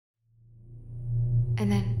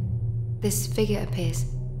And then this figure appears.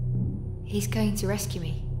 He's going to rescue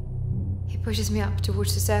me. He pushes me up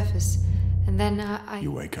towards the surface, and then I...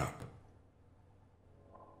 You wake up.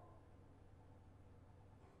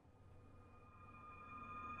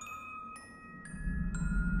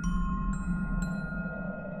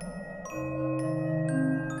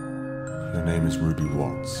 Your name is Ruby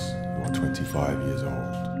Watts. You are 25 years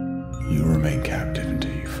old. You remain captive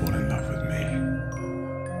until you fall in love with me.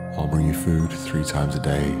 I'll bring you food 3 times a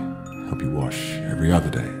day, help you wash every other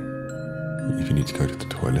day. If you need to go to the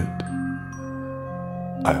toilet,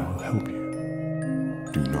 I will help you.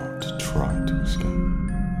 Do not try to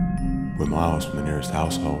escape. We're miles from the nearest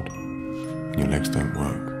household, and your legs don't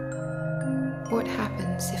work. What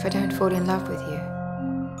happens if I don't fall in love with you?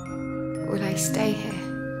 Will I stay here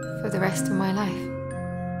for the rest of my life?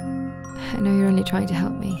 I know you're only trying to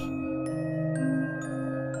help me.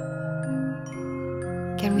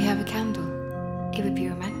 Can we have a candle? It would be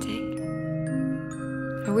romantic.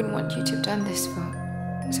 I wouldn't want you to have done this for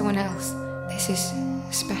someone else. This is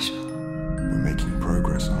special. We're making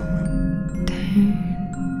progress, aren't we?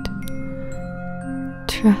 Don't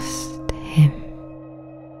trust him.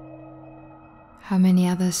 How many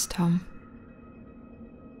others, Tom?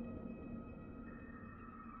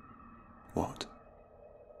 What?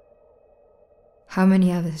 How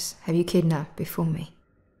many others have you kidnapped before me?